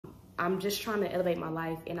I'm just trying to elevate my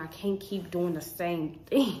life, and I can't keep doing the same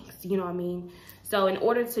things, you know what I mean? So in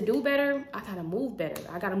order to do better, I gotta move better.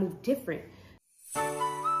 I gotta move different.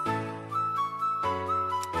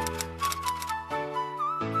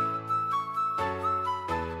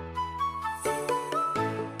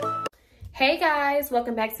 Hey guys,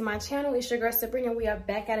 welcome back to my channel. It's your girl Sabrina. We are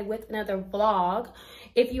back at it with another vlog.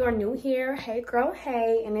 If you are new here, hey girl,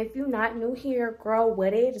 hey. And if you're not new here, girl,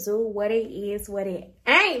 what it do, what it is, what it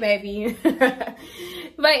ain't, baby. But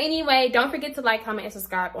anyway, don't forget to like, comment, and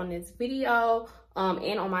subscribe on this video.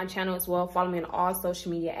 And on my channel as well. Follow me on all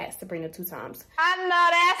social media at Sabrina 2 times. I know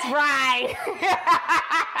that's right.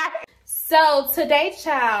 So today,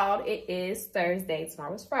 child, it is Thursday.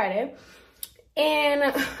 Tomorrow is Friday. And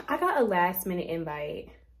I got a last minute invite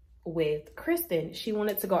with Kristen. She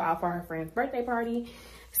wanted to go out for her friend's birthday party.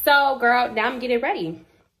 So girl, now I'm getting ready.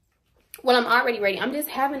 Well, I'm already ready. I'm just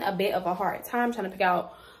having a bit of a hard time trying to pick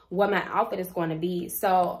out what my outfit is going to be.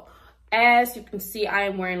 So as you can see, I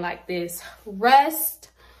am wearing like this rust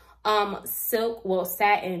silk, well,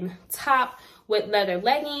 satin top with leather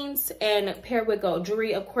leggings and paired with gold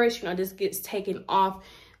jewelry. Of course, you know, this gets taken off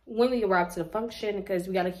when we arrive to the function because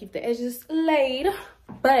we got to keep the edges laid.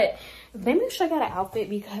 But let me show you the outfit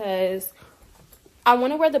because I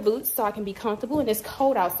want to wear the boots so I can be comfortable, and it's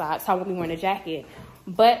cold outside, so I won't be wearing a jacket.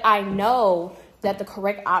 But I know that the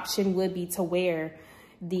correct option would be to wear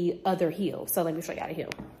the other heel. So let me show you the heel.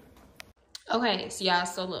 Okay, so yeah,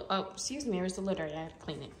 so look, oh, excuse me, there's a litter, I had to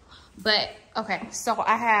clean it. But okay, so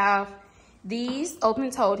I have these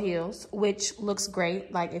open-toed heels, which looks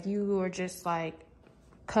great. Like if you were just like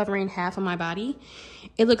covering half of my body,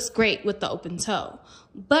 it looks great with the open toe.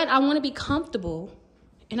 But I want to be comfortable,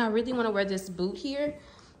 and I really want to wear this boot here.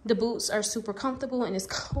 The boots are super comfortable, and it's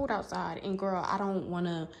cold outside, and girl, I don't want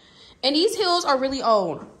to, and these heels are really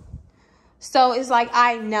old. So it's like,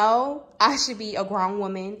 I know I should be a grown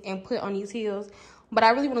woman and put on these heels, but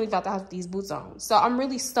I really want to leave out the house with these boots on. So I'm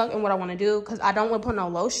really stuck in what I want to do because I don't want to put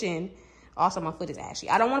on lotion. Also, my foot is ashy.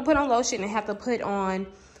 I don't want to put on lotion and have to put on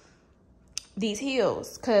these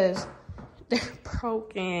heels because they're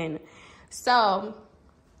broken. So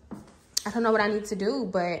I don't know what I need to do,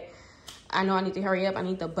 but I know I need to hurry up. I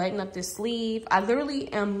need to button up this sleeve. I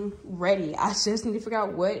literally am ready. I just need to figure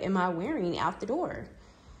out what am I wearing out the door.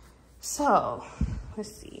 So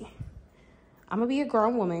let's see. I'm gonna be a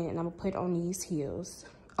grown woman and I'm gonna put on these heels.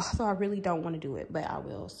 Although I really don't want to do it, but I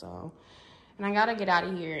will. So, and I gotta get out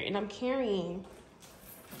of here. And I'm carrying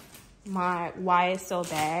my YSL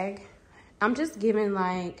bag. I'm just giving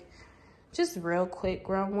like, just real quick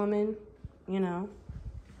grown woman, you know.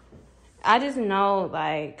 I just know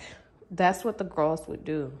like, that's what the girls would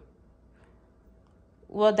do.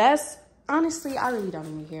 Well, that's, honestly, I really don't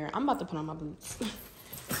even care. I'm about to put on my boots.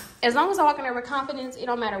 As long as I walk in there with confidence, it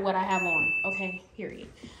don't matter what I have on, okay, period.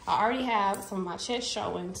 I already have some of my chest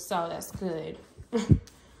showing, so that's good.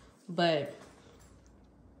 But,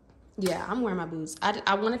 yeah, I'm wearing my boots.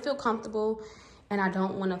 I want to feel comfortable, and I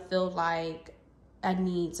don't want to feel like I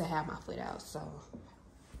need to have my foot out, so,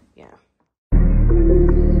 yeah.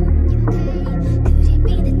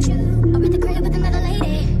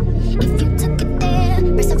 If you took it there,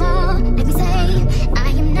 first of all, let me say,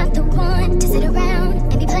 I am not the one to sit around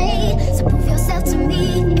and be played. So prove yourself to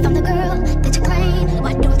me. If I'm the girl that you claim,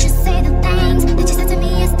 why don't you say the things that you said to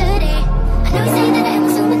me yesterday? I know you say that I am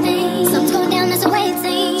assuming things. Something's going down, that's the way it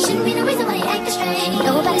seems. Shouldn't be the reason why you act this strange.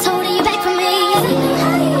 Nobody's holding you back from me. I know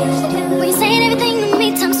how you used to do. When you're saying everything to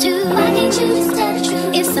me times two. Why can't you just tell the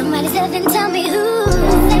truth? If somebody's there, then tell me who.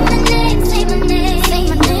 Say my name, say my name. Say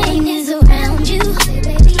my name is around you. I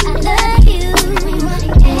love you.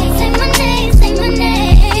 Say my name, say my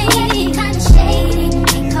name. Kinda shady,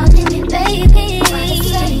 ain't calling me baby. Say my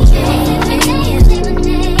name, say my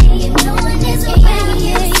name. No one is around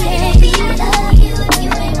you. Baby, I love you. You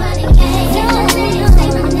ain't running game. Say my name, say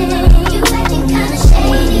my name. You acting kinda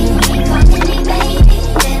shady, ain't calling me baby.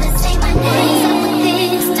 Better say my name. What's up with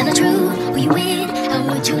this? Tell the truth, who you with? How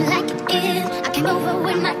would you like it if I came over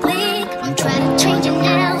with my clique? I'm trying to change it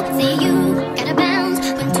now. Say you gotta bounce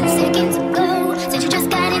when 2 seconds ago said you just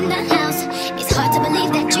got in the house. It's hard to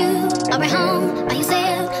believe that you are at home by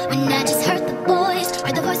yourself when I just heard the voice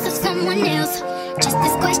or the voice of someone else. Just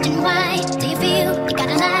this question, why do you feel you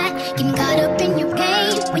gotta lie? Getting caught up in your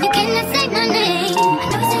game when you cannot say my name. I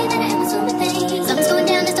know you say that I'm assuming things. Something's going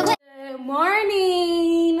down, that's the way. Good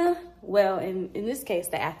morning. Well, in this case,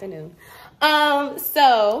 the afternoon.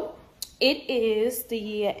 So it is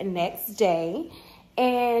the next day.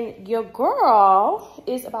 And your girl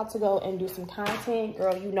is about to go and do some content.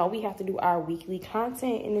 Girl, you know we have to do our weekly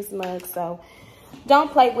content in this mug, so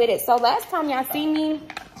don't play with it. So last time y'all see me,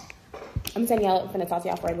 I'm telling y'all, I'm finna talk to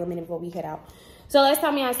y'all for a little minute before we head out. So last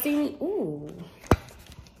time y'all seen me, ooh.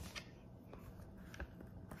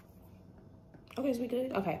 Okay, is we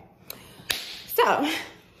good? Okay. So,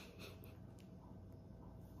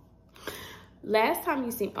 last time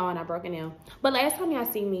you seen, oh, and I broke it now. But last time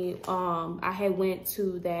y'all seen me, I had went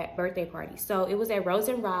to that birthday party. So it was at Rose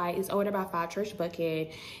and Rye. It's over there by 5 Church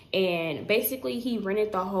Buckhead. And basically he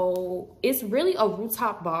rented the whole, it's really a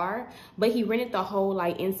rooftop bar, but he rented the whole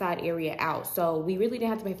like inside area out. So we really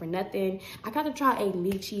didn't have to pay for nothing. I got to try a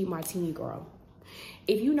lychee martini, girl.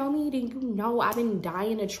 If you know me, then you know I've been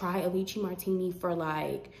dying to try a lychee martini for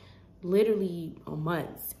like literally a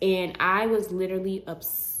month. And I was literally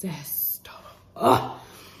obsessed. Ugh.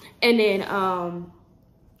 And then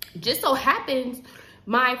just so happens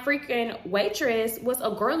my freaking waitress was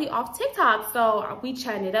a girly off TikTok. So we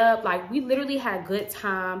chatted it up. Like, we literally had a good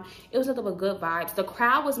time. It was nothing but good vibes. The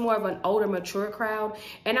crowd was more of an older, mature crowd.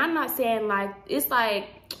 And I'm not saying like, it's like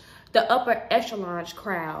the upper echelon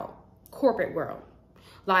crowd, corporate world.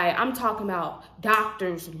 Like, I'm talking about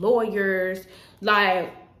doctors, lawyers,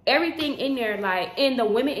 like everything in there. Like, and the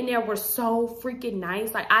women in there were so freaking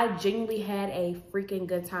nice. Like, I genuinely had a freaking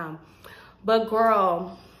good time. But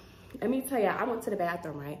girl, let me tell you, I went to the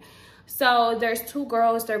bathroom, right? So there's 2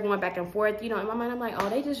 girls, they're going back and forth. You know, in my mind, I'm like, oh,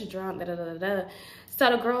 they just drunk, da da da da.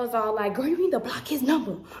 So the girls all like, girl, you need to block his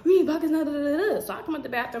number. You need to block his number, da da da. So I come out the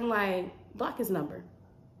bathroom like, block his number.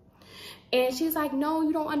 And she's like, no,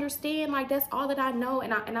 you don't understand. Like, that's all that I know.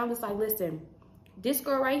 And I was like, listen, this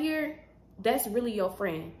girl right here, that's really your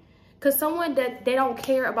friend. Because someone that they don't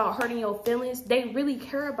care about hurting your feelings, they really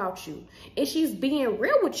care about you. And she's being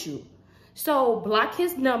real with you. So block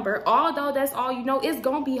his number. Although that's all you know, it's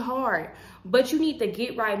going to be hard. But you need to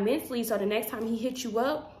get right mentally so the next time he hits you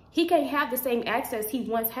up, he can't have the same access he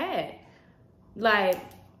once had. Like,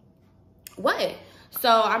 what? So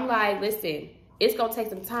I'm like, listen, it's going to take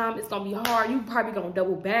some time. It's going to be hard. You probably going to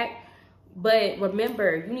double back. But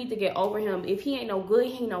remember, you need to get over him. If he ain't no good,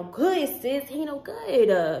 he ain't no good, sis. He ain't no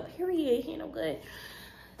good. Period. He ain't no good.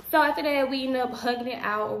 So after that, we ended up hugging it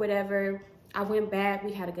out or whatever. I went back.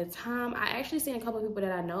 We had a good time. I actually seen a couple of people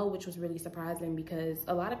that I know, which was really surprising because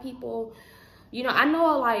a lot of people, you know, I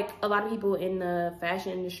know like a lot of people in the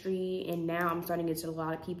fashion industry, and now I'm starting to get to a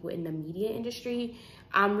lot of people in the media industry.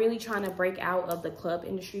 I'm really trying to break out of the club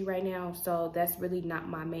industry right now. So that's really not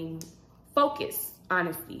my main focus,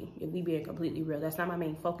 honestly, if we being completely real. That's not my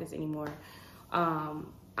main focus anymore.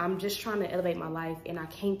 I'm just trying to elevate my life, and I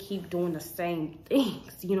can't keep doing the same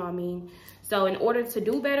things, you know what I mean? So in order to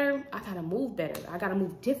do better, I gotta move better. I gotta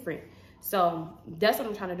move different. So that's what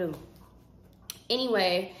I'm trying to do.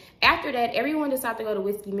 Anyway, after that, everyone decided to go to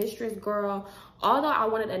Whiskey Mistress, girl. Although I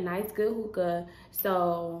wanted a nice, good hookah,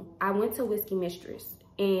 so I went to Whiskey Mistress.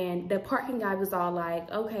 And the parking guy was all like,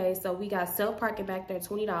 okay, so we got self-parking back there,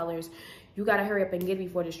 $20. You gotta hurry up and get it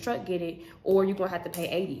before this truck get it, or you're gonna have to pay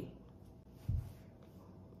 $80.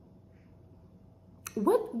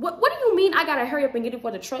 What do you mean I gotta hurry up and get it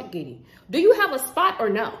before the truck get it? Do you have a spot or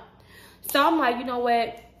no? So I'm like, you know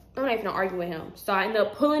what? I'm not even gonna argue with him. So I ended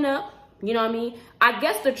up pulling up, you know what I mean? I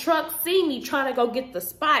guess the truck see me trying to go get the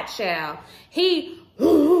spot, child. He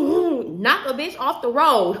knocked a bitch off the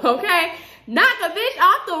road, okay? Knocked a bitch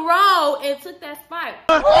off the road and took that spot.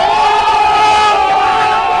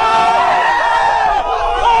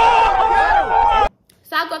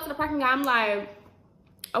 So I go to the parking lot, I'm like,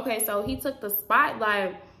 okay, so he took the spot,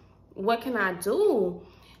 like, what can I do?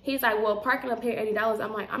 He's like, well, parking up here, $80.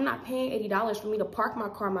 I'm like, I'm not paying $80 for me to park my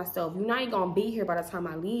car myself. You're not even gonna be here by the time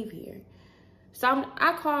I leave here. So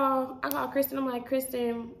I call Kristen. I'm like,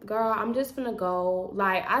 Kristen, girl, I'm just gonna go.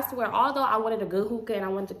 Like, I swear, although I wanted a good hookah and I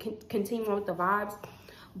wanted to continue on with the vibes,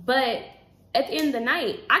 but at the end of the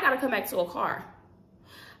night, I gotta come back to a car.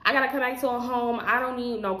 I gotta come back to a home. I don't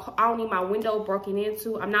need my window broken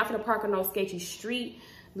into. I'm not gonna park on no sketchy street.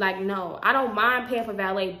 Like, no, I don't mind paying for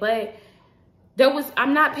valet, but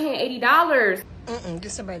I'm not paying $80.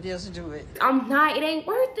 Get somebody else to do it. It ain't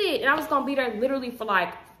worth it. And I was gonna be there literally for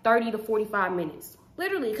like 30 to 45 minutes.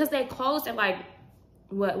 Literally, because they closed at like,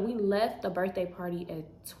 what, we left the birthday party at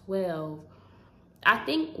 12. I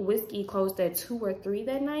think Whiskey closed at 2 or 3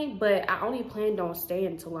 that night, but I only planned on staying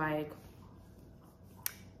until like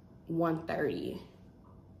 1:30,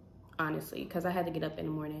 honestly, because I had to get up in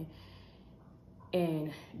the morning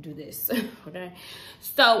and do this. Okay,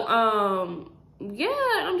 so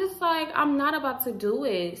yeah, I'm just like, I'm not about to do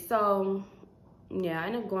it. So yeah, I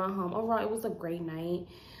ended up going home. Overall, it was a great night.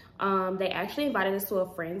 They actually invited us to a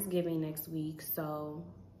Friendsgiving next week, so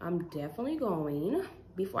I'm definitely going.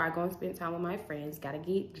 Before I go and spend time with my friends, gotta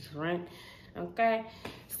get drunk. Okay,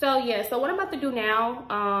 so yeah, so what I'm about to do now,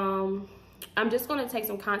 I'm just gonna take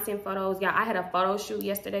some content photos. Yeah, I had a photo shoot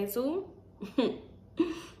yesterday too.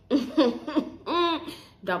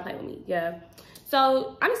 Don't play with me. Yeah.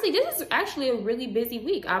 So honestly, this is actually a really busy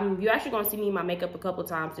week. You're actually gonna see me in my makeup a couple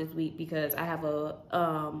times this week because I have a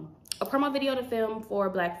promo video to film for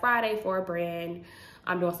Black Friday for a brand.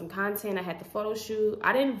 I'm doing some content. I had the photo shoot.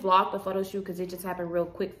 I didn't vlog the photo shoot because it just happened real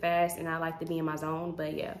quick, fast, and I like to be in my zone.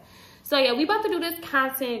 But yeah. So yeah, we about to do this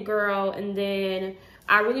content, girl, and then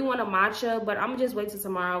I really want a matcha, but I'm gonna just wait till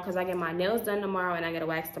tomorrow because I get my nails done tomorrow and I get a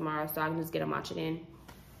wax tomorrow, so I can just get a matcha in.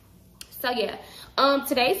 So yeah,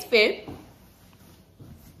 today's fit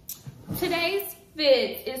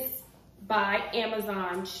is by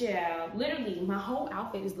Amazon, child. Literally, my whole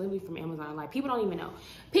outfit is literally from Amazon. Like, people don't even know.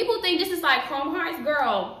 People think this is like Chrome Hearts.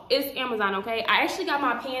 Girl, it's Amazon, okay? I actually got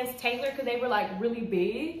my pants tailored because they were like really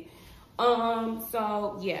big.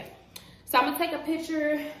 So yeah. So I'm gonna take a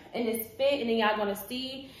picture in this fit and then y'all gonna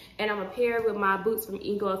see. And I'm gonna pair it with my boots from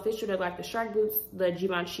Ego Official. They're like the shark boots, the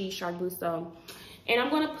Givenchy shark boots. So, and I'm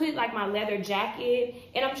gonna put like my leather jacket.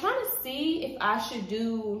 And I'm trying to see if I should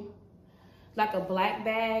do like a black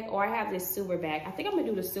bag or I have this silver bag. I think I'm gonna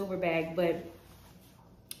do the silver bag, but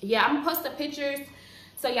yeah, I'm gonna post the pictures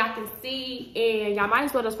so y'all can see, and y'all might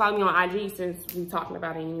as well just follow me on IG since we talking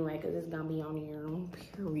about it anyway, because it's gonna be on here,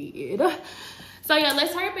 period. So yeah,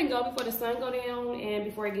 let's hurry up and go before the sun go down and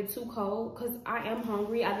before it gets too cold, because I am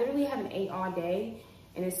hungry. I literally haven't ate all day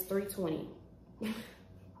and it's 3:20. It's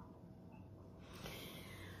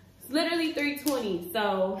literally 3:20,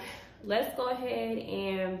 so let's go ahead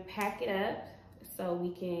and pack it up so we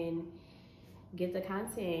can get the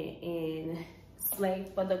content and slay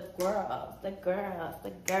for the girls, the girls, the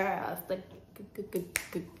girls, the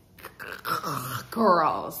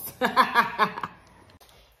girls.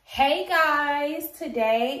 Hey guys,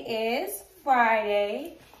 today is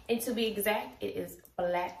Friday, and to be exact, it is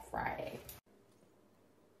Black Friday.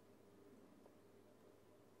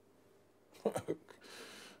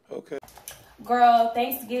 Okay. Girl,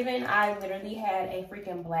 Thanksgiving, I literally had a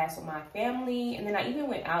freaking blast with my family. And then I even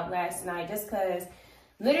went out last night just because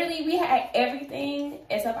literally we had everything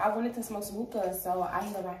except I wanted to smoke some hookah. So I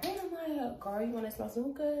ended up like, hey, I'm like, girl, you want to smoke some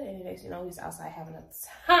hookah? And next, you know, we was outside having a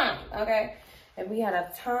time, okay? And we had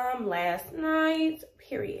a time last night,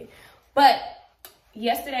 period. But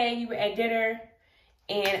yesterday we were at dinner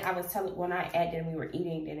and I was telling, well, not at dinner, we were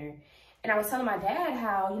eating dinner. And I was telling my dad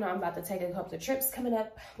how, you know, I'm about to take a couple of trips coming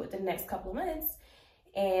up with the next couple of months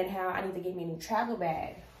and how I need to get me a new travel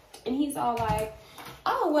bag. And he's all like,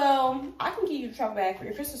 oh, well, I can give you a travel bag for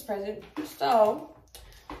your Christmas present. So,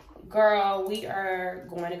 girl, we are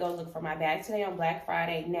going to go look for my bag today on Black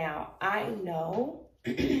Friday. Now, I know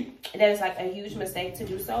that it's like a huge mistake to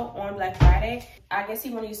do so on Black Friday. I guess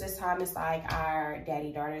he want to use this time as like our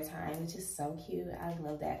daddy-daughter time, which is so cute. I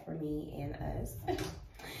love that for me and us.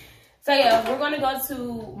 So yeah, we're gonna go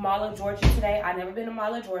to Mall of Georgia today. I've never been to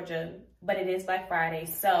Mall of Georgia, but it is Black Friday.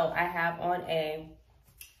 So I have on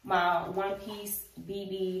my one-piece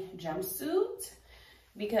BB jumpsuit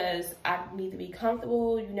because I need to be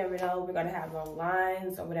comfortable. You never know, we're gonna have long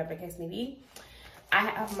lines or whatever the case may be. I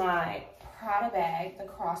have my Prada bag, the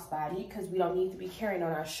crossbody, because we don't need to be carrying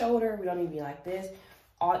on our shoulder. We don't need to be like this,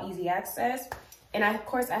 all easy access. And of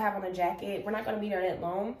course I have on a jacket. We're not gonna be there that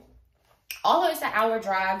long. Although it's an hour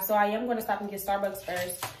drive, so I am going to stop and get Starbucks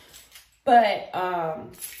first. But,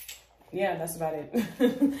 yeah, that's about it.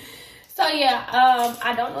 So, yeah,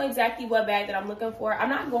 I don't know exactly what bag that I'm looking for. I'm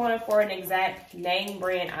not going for an exact name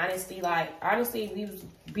brand, honestly. Like, honestly, we was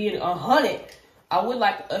being 100. I would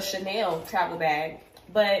like a Chanel travel bag.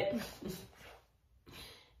 But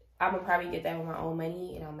I'm going to probably get that with my own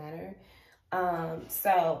money. It don't matter.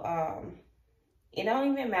 It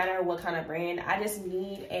don't even matter what kind of brand. I just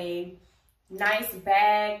need a nice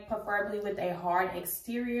bag, preferably with a hard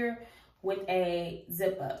exterior with a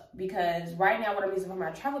zip up, because right now what I'm using for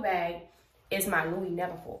my travel bag is my Louis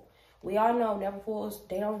Neverfull. We all know Neverfulls,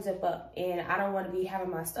 they don't zip up, and I don't want to be having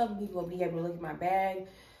my stuff and people will be able to look at my bag.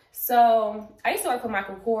 So I used to work for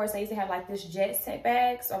Michael Kors. I used to have like this jet set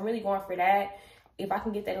bag, so I'm really going for that. If I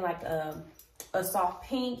can get that in like a soft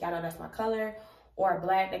pink, y'all know that's my color, or a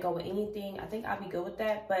black that go with anything, I think I'll be good with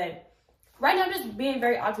that. But right now, I'm just being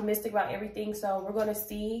very optimistic about everything. So we're going to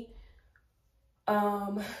see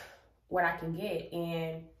what I can get.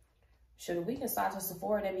 And should we can start to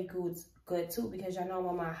Sephora, that'd be good too. Because y'all know I'm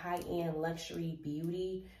on my high-end luxury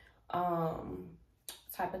beauty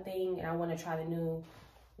type of thing. And I want to try the new,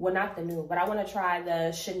 well, not the new, but I want to try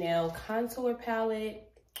the Chanel contour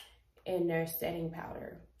palette and their setting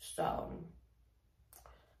powder. So,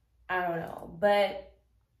 I don't know. But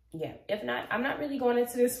yeah, if not, I'm not really going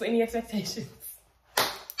into this with any expectations.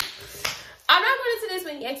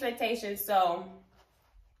 any expectations. So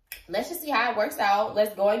let's just see how it works out.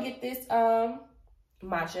 Let's go and get this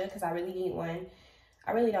matcha because I really need one.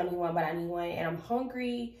 I really don't need one, but I need one. And I'm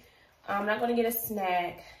hungry. I'm not going to get a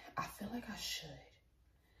snack. I feel like I should,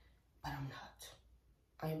 but I'm not.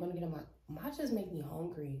 I am going to get a matchas make me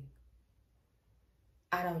hungry.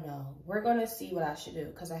 I don't know. We're going to see what I should do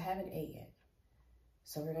because I haven't ate yet.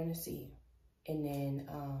 So we're going to see. And then,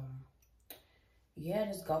 yeah,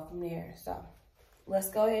 just go from there. So let's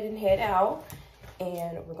go ahead and head out.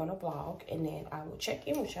 And we're going to vlog. And then I will check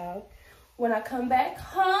in with y'all when I come back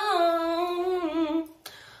home.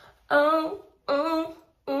 Oh,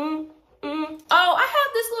 I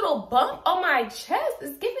have this little bump on my chest.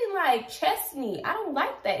 It's giving like chest knee. I don't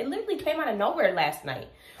like that. It literally came out of nowhere last night.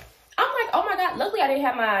 I'm like, oh my God, luckily I didn't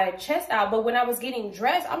have my chest out. But when I was getting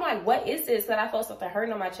dressed, I'm like, what is this? That I felt something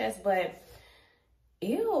hurting on my chest. But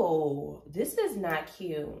ew, this is not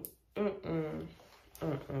cute. If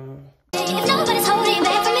nobody's holding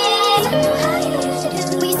back from me, I know how you used to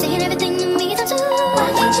do. We saying everything to me, so too.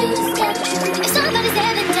 Why can't you just tell the truth? If somebody's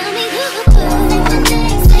there, then tell me who.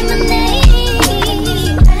 Say my name.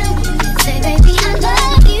 Say, baby, I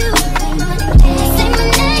love you. Say my name, say my name. Sudden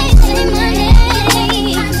change, say my name.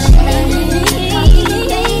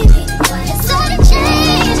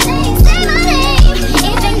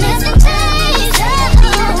 If ain't nothing changed, baby,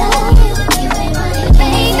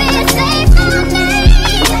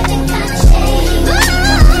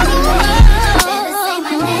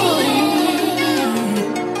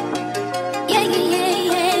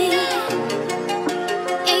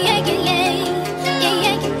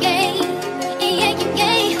 say my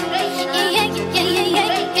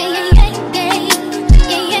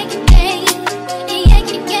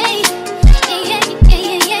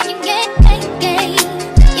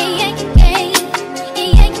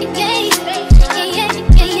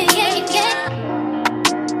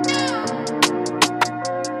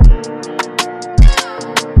name.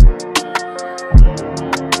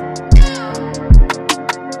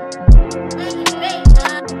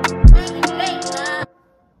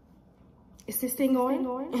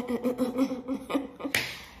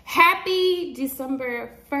 Happy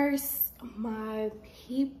December 1st, my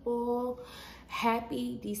people.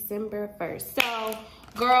 Happy December 1st. So,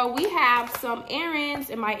 girl, we have some errands,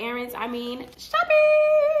 and by errands, I mean shopping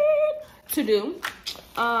to do.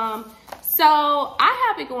 So I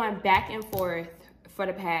have been going back and forth for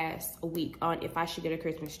the past week on if I should get a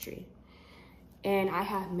Christmas tree. And I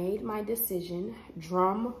have made my decision.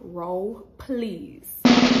 Drum roll, please.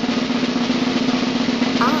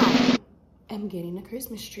 I am getting a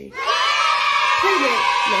Christmas tree.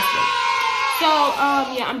 So,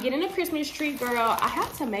 yeah, I'm getting a Christmas tree, girl. I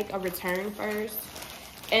have to make a return first.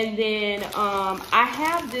 And then, I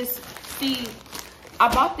have this, see,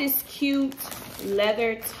 I bought this cute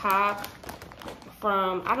leather top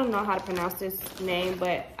from, I don't know how to pronounce this name,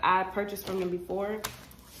 but I purchased from them before.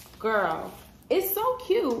 Girl, it's so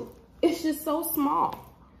cute. It's just so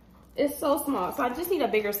small. It's so small. So I just need a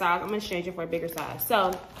bigger size. I'm going to change it for a bigger size.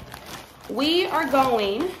 So we are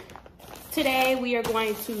going, today we are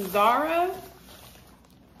going to Zara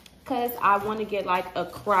because I want to get like a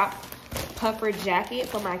crop puffer jacket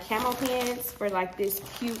for my camo pants for like this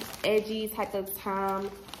cute edgy type of time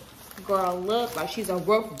girl look. Like she's a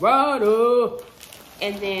rough rider.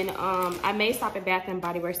 And then I may stop at Bath and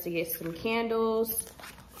Body Works to get some candles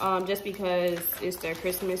just because it's their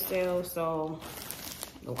Christmas sale. So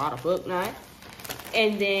a lot of book night.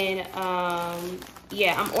 And then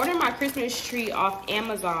yeah, I'm ordering my Christmas tree off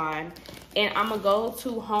Amazon, and I'm gonna go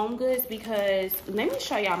to Home Goods because let me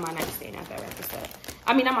show y'all my nightstand after I wrap this up.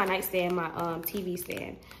 I mean, not my nightstand, my TV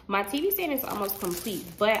stand. My TV stand is almost complete,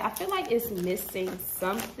 but I feel like it's missing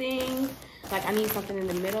something. Like I need something in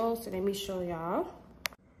the middle, so let me show y'all.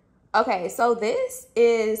 Okay, so this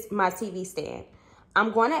is my TV stand.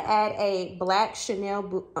 I'm going to add a black Chanel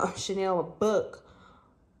book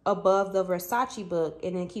above the Versace book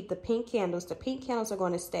and then keep the pink candles. The pink candles are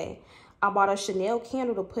going to stay. I bought a Chanel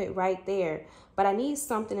candle to put right there, but I need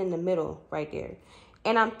something in the middle right there.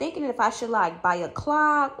 And I'm thinking if I should like buy a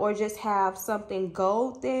clock or just have something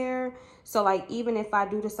gold there. So like even if I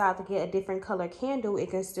do decide to get a different color candle,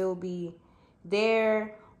 it can still be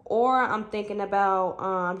there. Or I'm thinking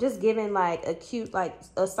about just giving like a cute, like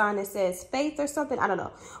a sign that says faith or something. I don't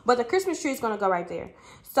know. But the Christmas tree is going to go right there.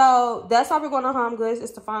 So that's why we're going to Home Goods,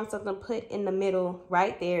 is to find something put in the middle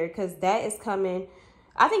right there. Because that is coming.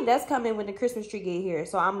 I think that's coming when the Christmas tree get here.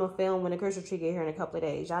 So I'm going to film when the Christmas tree get here in a couple of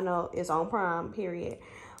days. I know it's on Prime, period.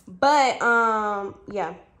 But,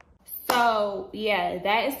 yeah. So, yeah,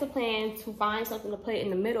 that is the plan, to find something to put in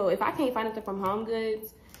the middle. If I can't find anything from Home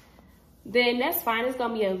Goods, then that's fine. It's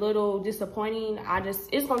gonna be a little disappointing.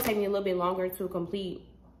 It's gonna take me a little bit longer to complete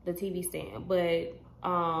the TV stand, but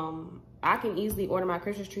I can easily order my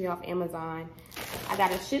Christmas tree off Amazon. I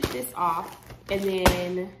gotta ship this off, and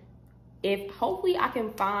then hopefully I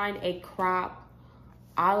can find a crop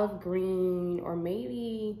olive green, or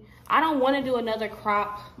maybe, I don't want to do another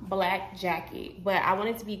crop black jacket, but I want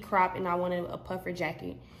it to be crop and I wanted a puffer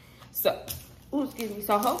jacket. So, ooh, excuse me.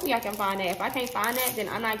 So hopefully I can find that. If I can't find that, then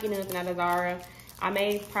I'm not getting nothing out of Zara. I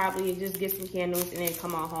may probably just get some candles and then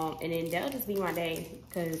come on home, and then that'll just be my day,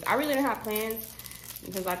 because I really don't have plans,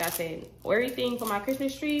 because like I said, everything for my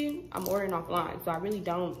Christmas tree, I'm ordering offline, so I really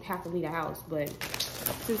don't have to leave the house. But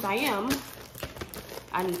since I am,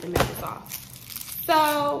 I need to make this off.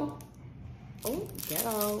 So, oh,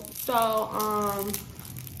 ghetto. So,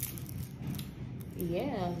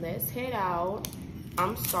 yeah, let's head out.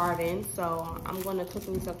 I'm starving, so I'm gonna cook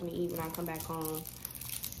me something to eat when I come back home.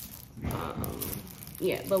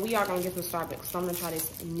 Yeah, but we are gonna get some Starbucks, so I'm gonna try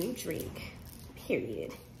this new drink,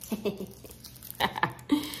 period.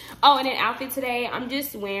 Oh, and then outfit today, I'm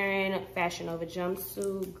just wearing Fashion Nova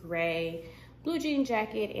jumpsuit, gray, blue jean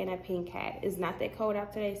jacket, and a pink hat. It's not that cold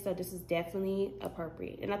out today, so this is definitely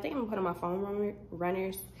appropriate. And I think I'm gonna put on my foam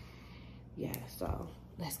runners. Yeah, so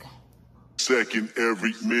let's go. Second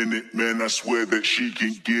every minute, man, I swear that she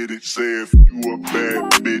can get it. Say if you a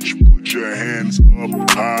bad bitch, put your hands up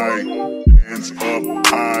high. Hands up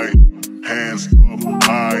high. Hands up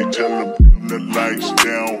high. Tell them dim the lights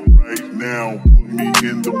down right now. Put me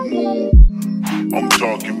in the mood. I'm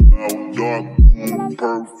talking about dark room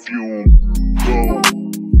perfume. Go,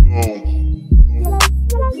 go.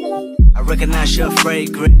 I recognize your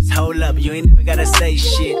fragrance. Hold up, you ain't never gotta say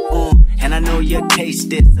shit. And I know your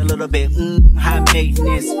taste is a little bit high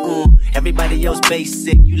maintenance. Everybody else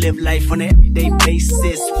basic. You live life on an everyday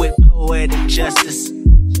basis with poetic justice.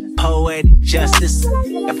 Poetic justice.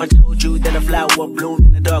 If I told you that a flower bloomed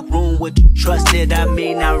in a dark room, would you trust it? I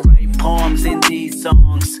mean, I write poems in these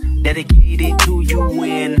songs dedicated to you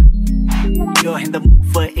when you're in the mood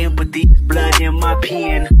for empathy. It's blood in my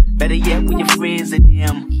pen. Better yet, with your friends and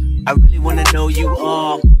them. I really wanna know you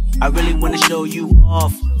all. I really wanna show you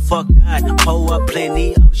off. Fuck that, pour up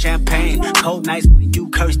plenty of champagne. Cold nights when you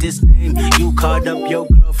curse this name. You called up your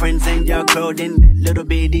girlfriends and y'all curled in that little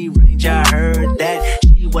bitty range. I heard that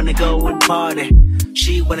she wanna go and party.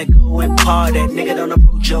 She wanna go and party. Nigga, don't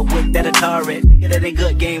approach her with that Atari. Nigga, that ain't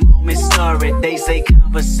good game, homie, sorry. They say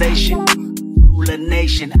conversation rule a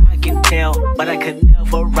nation. I can tell, but I could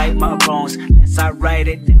never right my wrongs unless I write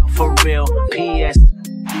it down for real. P.S.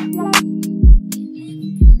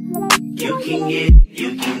 You can get it,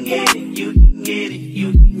 you can get it, you can get it,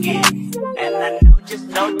 you can get it. And I know just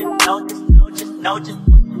what you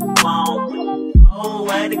want. Oh,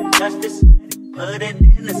 what a justice, put it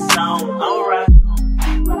in the song, alright.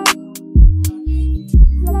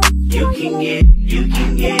 You can get it, you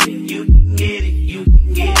can get it, you can get it, you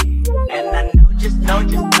can get it. And I know just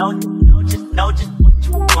what you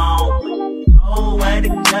want. Oh, what a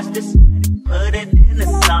justice, put it in the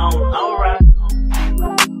song, alright.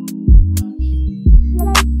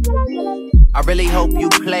 I really hope you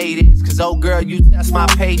play this, cause oh girl, you test my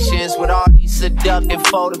patience with all these seductive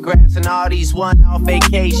photographs and all these one-off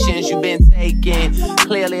vacations you've been taking.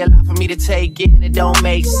 Clearly a lot for me to take in, it don't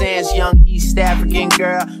make sense. Young East African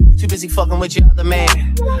girl, you too busy fucking with your other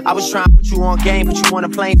man. I was trying to put you on game, put you on a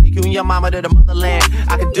plane, take you and your mama to the motherland.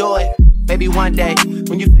 I could do it, maybe one day,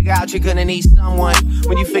 when you figure out you're gonna need someone.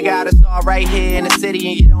 When you figure out it's all right here in the city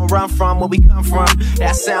and you don't run from where we come from.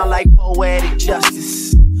 That sound like poetic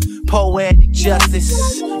justice. Poetic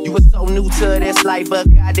justice. You were so new to this life, but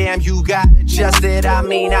goddamn, you got adjusted. I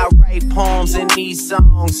mean, I write poems in these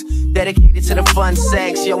songs dedicated to the fun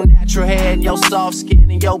sex, your natural hair and your soft skin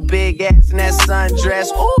and your big ass and that sundress.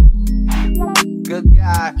 Ooh, good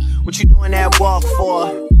God, what you doing that walk for?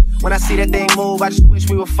 When I see that thing move, I just wish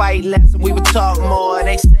we would fight less and we would talk more.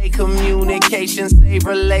 They say communication save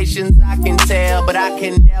relations, I can tell, but I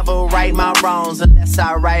can never right my wrongs unless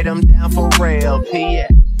I write them down for real. P.S.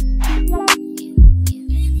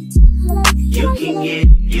 You can get it,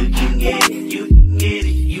 you can get it, you can get it,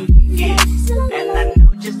 you can get it. And I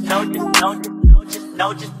know just what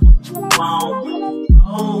you want.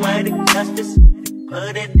 Oh, what a justice,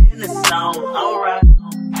 put it in the song, alright.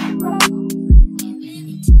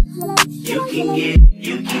 You can get it,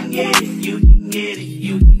 you can get it, you can get it,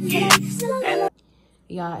 you can get it. And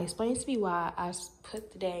y'all, explain to me why I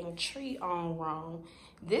put the dang tree on wrong.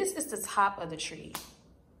 This is the top of the tree.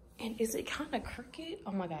 And is it kind of crooked?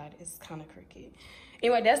 Oh my God, it's kind of crooked.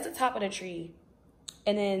 Anyway, that's the top of the tree.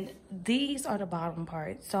 And then these are the bottom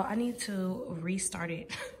parts. So I need to restart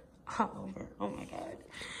it all over. Oh my God.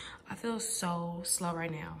 I feel so slow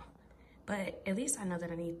right now. But at least I know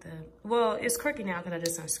that I need the, well, it's crooked now because I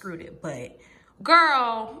just unscrewed it. But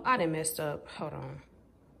girl, I done messed up. Hold on.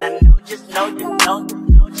 I know, just know,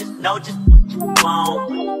 just what you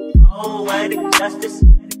want. Oh, what a justice.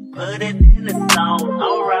 Put it in the song.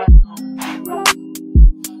 Alright.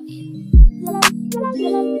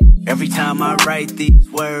 Every time I write these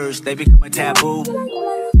words, they become a taboo.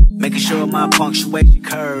 Making sure my punctuation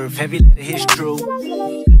curve, heavy letter hits true.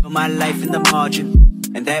 Living my life in the margin,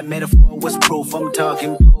 and that metaphor was proof. I'm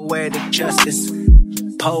talking poetic justice,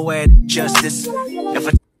 poetic justice.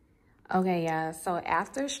 Okay, yeah, so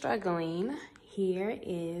after struggling, here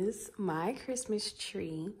is my Christmas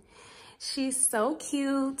tree. She's so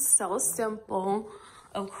cute, so simple.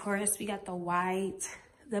 Of course, we got the white,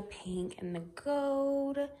 the pink, and the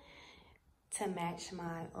gold to match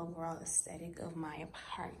my overall aesthetic of my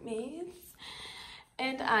apartment.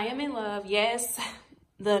 And I am in love. Yes,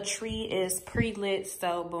 the tree is pre-lit,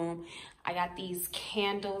 so boom, I got these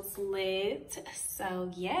candles lit.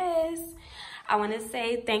 So yes, I want to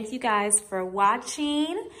say thank you guys for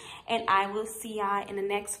watching, and I will see y'all in the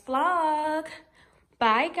next vlog.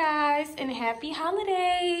 Bye guys, and happy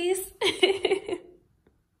holidays.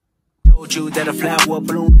 Told you that a flower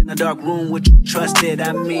bloomed in a dark room. Would you trust it?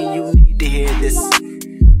 I mean, you need to hear this.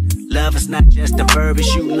 Love is not just a verb,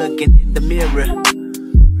 it's you looking in the mirror.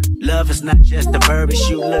 Love is not just a verb, it's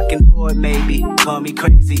you looking for it, maybe. Call me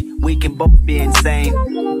crazy, we can both be insane.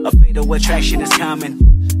 A fatal attraction is common,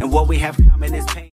 and what we have common is pain.